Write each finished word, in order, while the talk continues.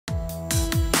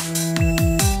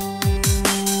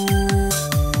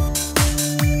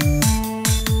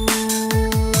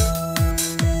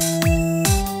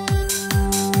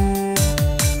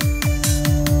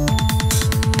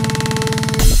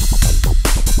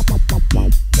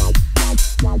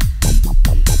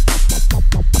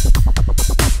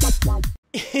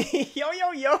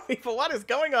people? What is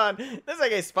going on? This is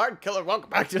like a Spartan Killer. Welcome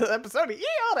back to the episode of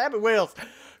all the Happy Wheels.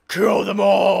 Kill them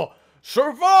all.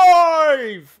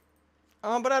 Survive.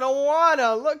 Oh, but I don't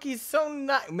wanna. Look, he's so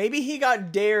nice. Maybe he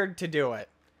got dared to do it.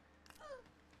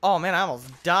 Oh, man, I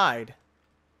almost died.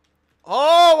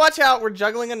 Oh, watch out. We're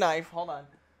juggling a knife. Hold on.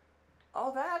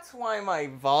 Oh, that's why my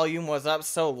volume was up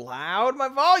so loud. My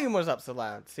volume was up so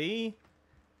loud. See?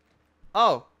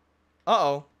 Oh.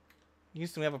 Uh-oh.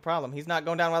 Houston, we have a problem. He's not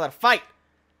going down without a fight.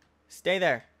 Stay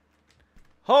there.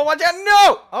 Oh, watch out.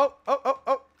 No! Oh, oh, oh,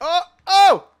 oh, oh,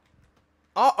 oh!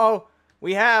 Uh-oh.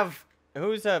 We have...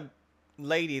 Who's a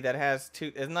lady that has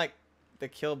two... Isn't like the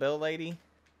Kill Bill lady?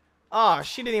 Oh,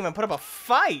 she didn't even put up a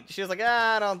fight. She was like,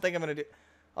 I don't think I'm going to do...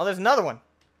 Oh, there's another one.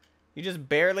 You just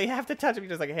barely have to touch him. You're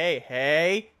just like, hey,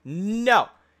 hey, no.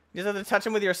 You just have to touch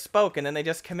him with your spoke, and then they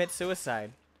just commit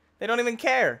suicide. They don't even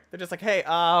care. They're just like, hey,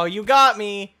 oh, you got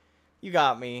me. You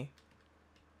got me.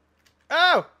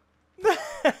 Oh!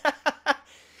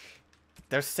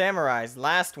 They're samurais.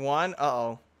 Last one.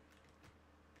 Uh-oh.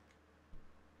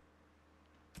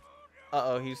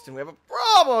 Uh-oh, Houston. We have a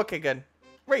problem. Okay, good.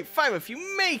 Rate 5 if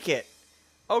you make it.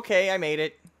 Okay, I made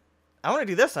it. I want to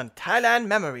do this on Thailand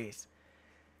Memories.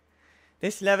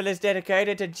 This level is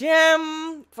dedicated to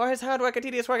Jim for his hard work and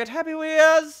tedious work at Happy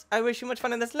Wheels. I wish you much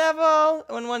fun in this level.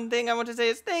 And one thing I want to say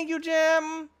is thank you,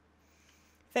 Jim.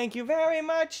 Thank you very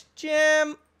much,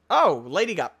 Jim. Oh,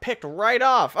 lady got picked right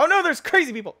off. Oh, no, there's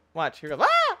crazy people. Watch, here goes.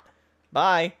 Ah!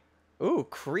 Bye. Ooh,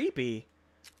 creepy.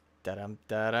 Da-dum,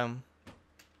 da-dum.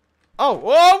 Oh,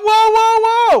 whoa, whoa,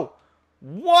 whoa, whoa.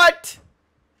 What?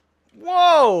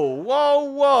 Whoa, whoa,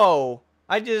 whoa.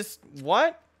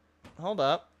 What? Hold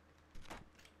up.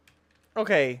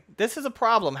 Okay, this is a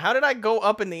problem. How did I go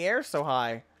up in the air so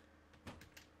high?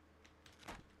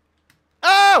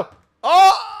 Oh!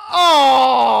 Oh!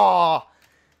 Oh!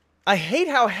 I hate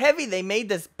how heavy they made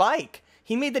this bike.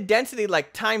 He made the density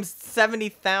like times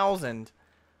 70,000.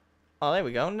 Oh, there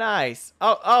we go. Nice.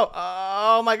 Oh, oh,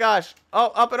 oh my gosh.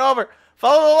 Oh, up and over.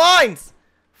 Follow the lines.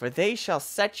 For they shall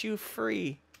set you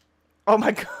free. Oh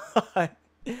my god.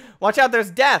 Watch out,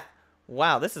 there's death.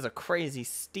 Wow, this is a crazy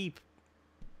steep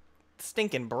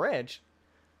stinking bridge.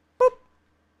 Boop.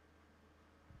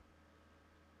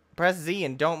 Press Z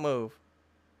and don't move.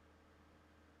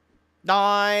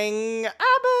 Dying.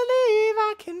 I believe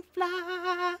I can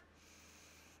fly.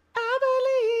 I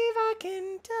believe I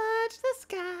can touch the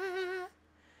sky.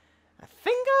 I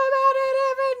think about it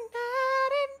every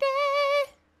night and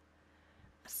day.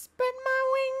 I spread my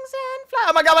wings and fly.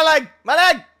 Oh my god, my leg! My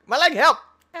leg! My leg, help!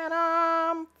 And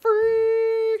I'm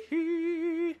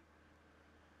free.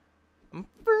 I'm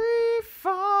free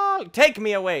fall. Take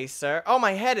me away, sir. Oh,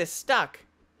 my head is stuck.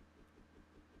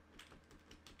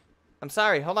 I'm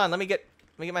sorry. Hold on. Let me get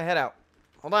my head out.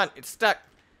 Hold on. It's stuck.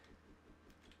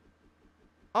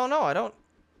 Oh no, I don't.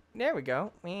 There we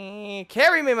go.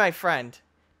 Carry me, my friend.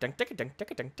 Oh,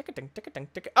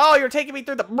 you're taking me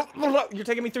through the. You're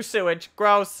taking me through sewage.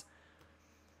 Gross.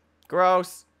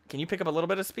 Gross. Can you pick up a little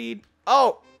bit of speed?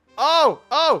 Oh. Oh.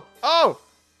 Oh. Oh.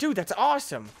 Dude, that's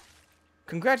awesome.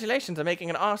 Congratulations on making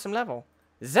an awesome level.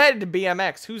 Zed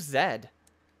BMX. Who's Zed?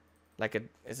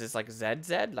 Is this like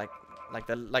ZZ? Like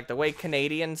the way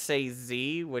Canadians say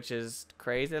Z, which is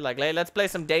crazy. Like, let's play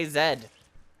some DayZ.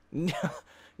 No,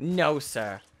 no,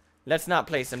 sir. Let's not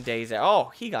play some DayZ. Oh,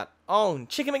 he got owned.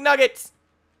 Chicken McNuggets.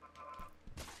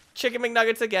 Chicken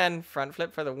McNuggets again. Front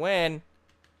flip for the win.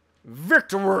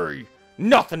 Victory.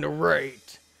 Nothing to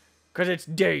rate. Cause it's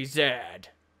DayZ.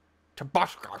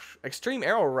 Tabascosh. Extreme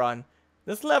Arrow Run.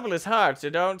 This level is hard, so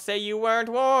don't say you weren't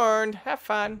warned. Have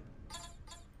fun.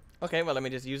 Okay, well, let me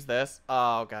just use this.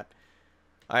 Oh, God.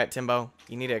 All right, Timbo.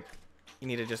 You need to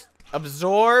just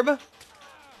absorb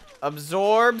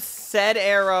said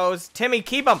arrows. Timmy,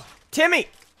 keep them. Timmy.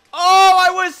 Oh,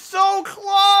 I was so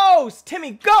close.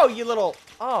 Timmy, go, you little.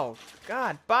 Oh,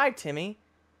 God. Bye, Timmy.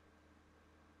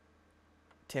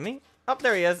 Timmy? Oh,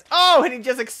 there he is. Oh, and he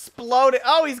just exploded.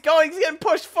 Oh, he's getting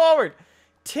pushed forward.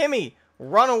 Timmy.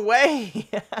 Run away.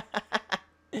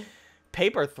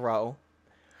 Paper throw.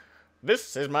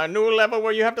 This is my new level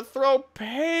where you have to throw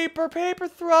paper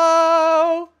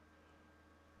throw.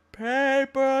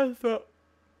 Paper throw.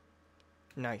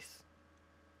 Nice.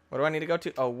 What do I need to go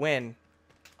to? Oh, win.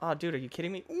 Oh, dude, are you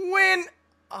kidding me? Win.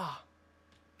 Oh.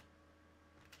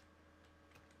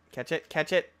 Catch it,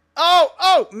 catch it. Oh,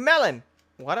 oh, melon.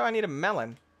 Why do I need a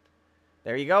melon?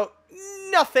 There you go.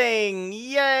 Nothing.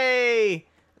 Yay.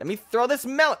 Let me throw this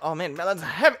melon. Oh, man, melon's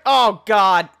heavy. Oh,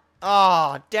 God.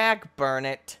 Oh, dag burn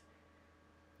it.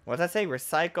 What does that say?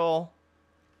 Recycle.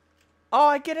 Oh,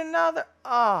 I get another.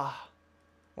 Ah. Oh.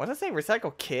 What does it say?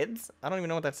 Recycle kids? I don't even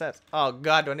know what that says. Oh,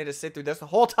 God. Do I need to sit through this the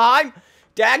whole time?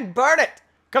 Dag burn it.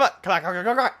 Come on. Come on. Come on. Come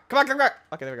on. Come on. Come on. Come on.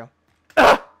 Okay, there we go.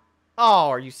 Ugh. Oh,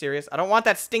 are you serious? I don't want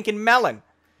that stinking melon.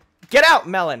 Get out,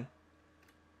 melon.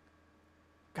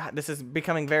 God, this is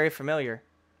becoming very familiar.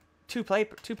 Two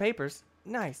papers.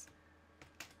 Nice.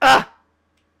 Ah!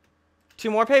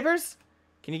 2 more papers?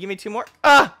 Can you give me 2 more?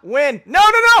 Ah! Win! No,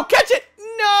 no, no! Catch it!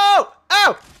 No!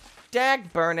 Oh!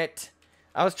 Dag burn it.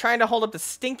 I was trying to hold up the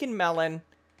stinking melon.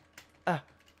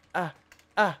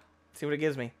 See what it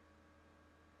gives me.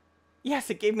 Yes,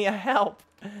 it gave me a help.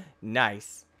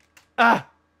 Nice.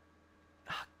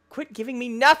 Quit giving me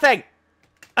nothing!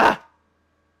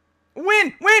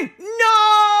 Win! Win!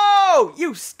 No!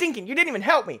 You stinking! You didn't even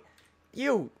help me!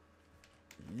 You...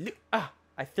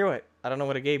 I threw it. I don't know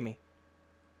what it gave me.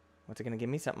 What's it gonna give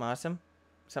me? Something awesome?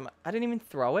 I didn't even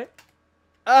throw it.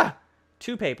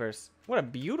 2 papers. What a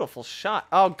beautiful shot.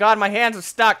 Oh, God, my hands are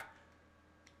stuck.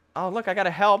 Oh, look, I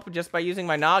gotta help just by using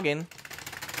my noggin.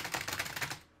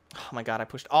 Oh, my God, I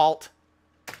pushed Alt.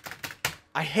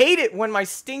 I hate it when my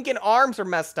stinking arms are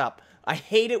messed up. I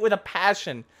hate it with a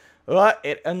passion.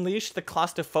 It unleashed the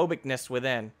claustrophobicness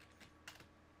within.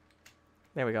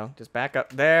 There we go. Just back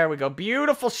up. There we go.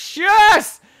 Beautiful.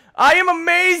 Yes! I am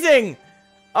amazing!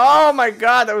 Oh my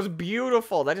God, that was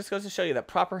beautiful. That just goes to show you that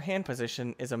proper hand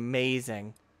position is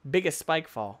amazing. Biggest spike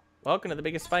fall. Welcome to the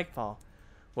biggest spike fall.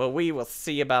 Well, we will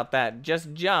see about that.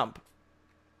 Just jump.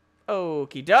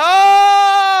 Okie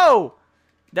doke!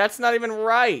 That's not even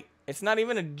right. It's not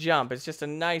even a jump. It's just a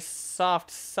nice,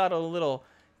 soft, subtle little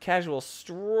casual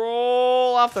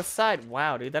stroll off the side.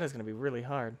 Wow, dude, that is going to be really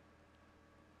hard.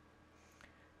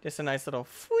 Just a nice little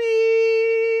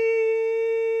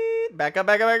back up,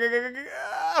 back up, back up, back up.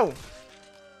 Oh!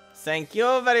 Thank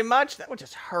you very much. That would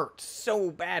just hurt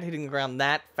so bad hitting the ground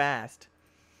that fast.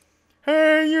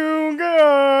 Hey, you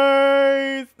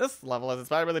guys! This level is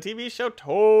inspired by the TV show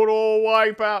Total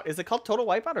Wipeout. Is it called Total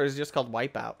Wipeout or is it just called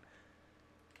Wipeout?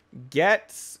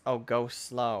 Go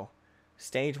slow.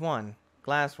 Stage 1.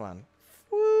 Glass 1.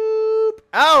 Whoop.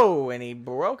 Oh, and he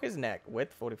broke his neck.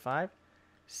 Width 45.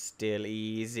 Still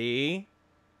easy.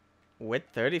 Width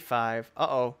 35.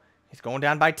 Uh-oh. He's going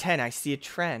down by 10. I see a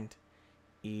trend.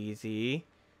 Easy.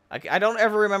 I don't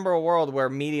ever remember a world where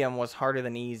medium was harder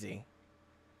than easy.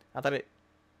 I thought it...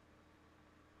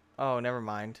 Oh, never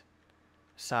mind.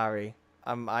 Sorry.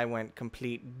 I went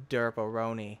complete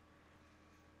derp-a-roni.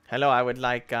 Hello, I would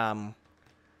like a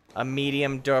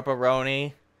medium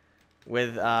derp-a-roni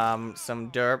with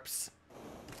some derps.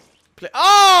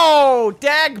 Oh!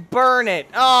 Dag burn it!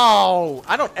 Oh!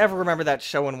 I don't ever remember that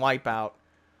show in Wipeout.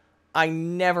 I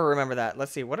never remember that.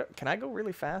 Let's see. What? Can I go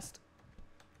really fast?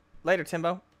 Later,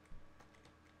 Timbo.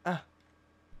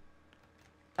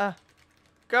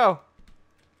 Go.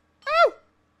 Oh!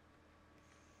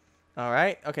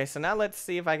 Alright. Okay, so now let's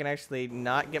see if I can actually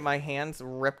not get my hands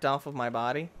ripped off of my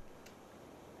body.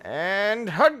 And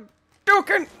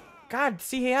Hadouken! God,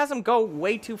 see, he has him go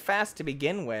way too fast to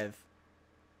begin with.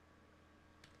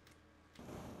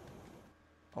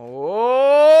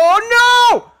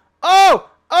 Oh, no! Oh!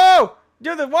 Oh!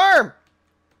 Do the worm!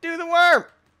 Do the worm!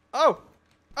 Oh!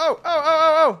 Oh, oh, oh,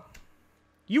 oh, oh!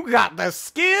 You got the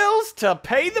skills to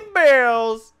pay the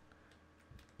bills!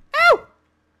 Ow!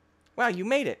 Wow, you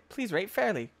made it. Please rate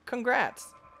fairly. Congrats.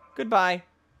 Goodbye.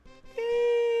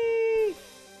 Whee!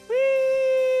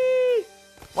 Whee!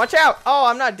 Watch out! Oh,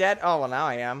 I'm not dead. Oh, well, now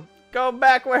I am. Go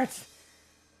backwards.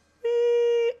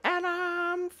 Whee! And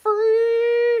I'm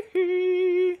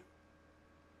free.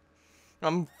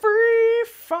 I'm free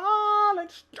falling.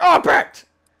 Stop it!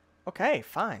 Okay,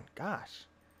 fine. Gosh.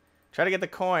 Try to get the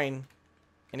coin.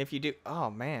 And if you do... Oh,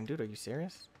 man. Dude, are you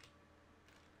serious?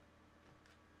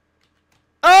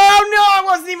 Oh, no! I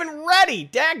wasn't even ready!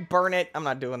 Dag burn it. I'm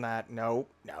not doing that. Nope.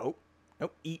 Nope.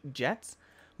 Nope. Eat jets.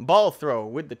 Ball throw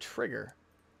with the trigger.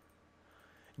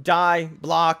 Die.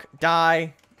 Block.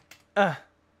 Die.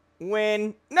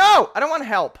 Win. No! I don't want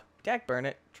help. Dag burn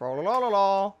it.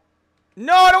 Troll-la-la-la-la.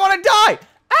 No, I don't want to die!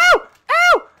 Ow!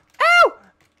 Ow! Ow!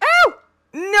 Ow!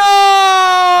 No!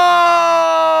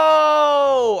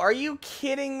 Are you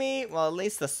kidding me? Well, at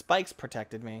least the spikes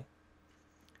protected me.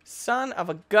 Son of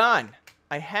a gun.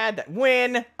 I had that.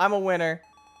 Win! I'm a winner.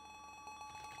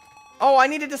 Oh, I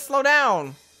needed to slow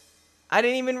down. I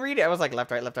didn't even read it. I was like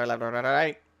left, right, left, right, left, right,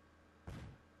 right.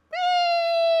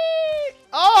 Whee!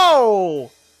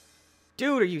 Oh!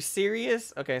 Dude, are you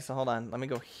serious? Okay, so hold on. Let me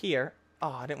go here.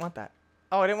 Oh, I didn't want that.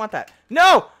 Oh, I didn't want that.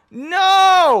 No!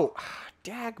 No!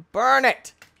 Dag burn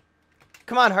it.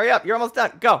 Come on, hurry up. You're almost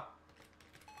done. Go.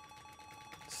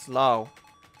 Slow.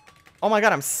 Oh my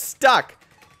god, I'm stuck.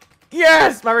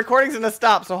 Yes, my recording's gonna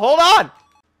stop, so hold on.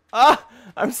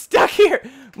 I'm stuck here.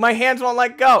 My hands won't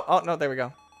let go. Oh, no, there we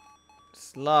go.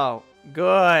 Slow.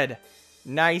 Good.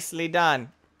 Nicely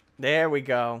done. There we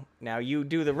go. Now you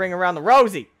do the ring around the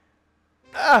rosy.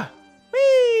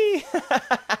 Whee!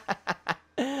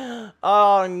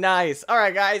 Oh, nice. All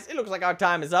right, guys. It looks like our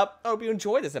time is up. I hope you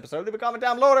enjoyed this episode. Leave a comment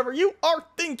down below whatever you are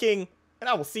thinking. And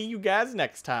I will see you guys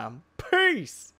next time. Peace.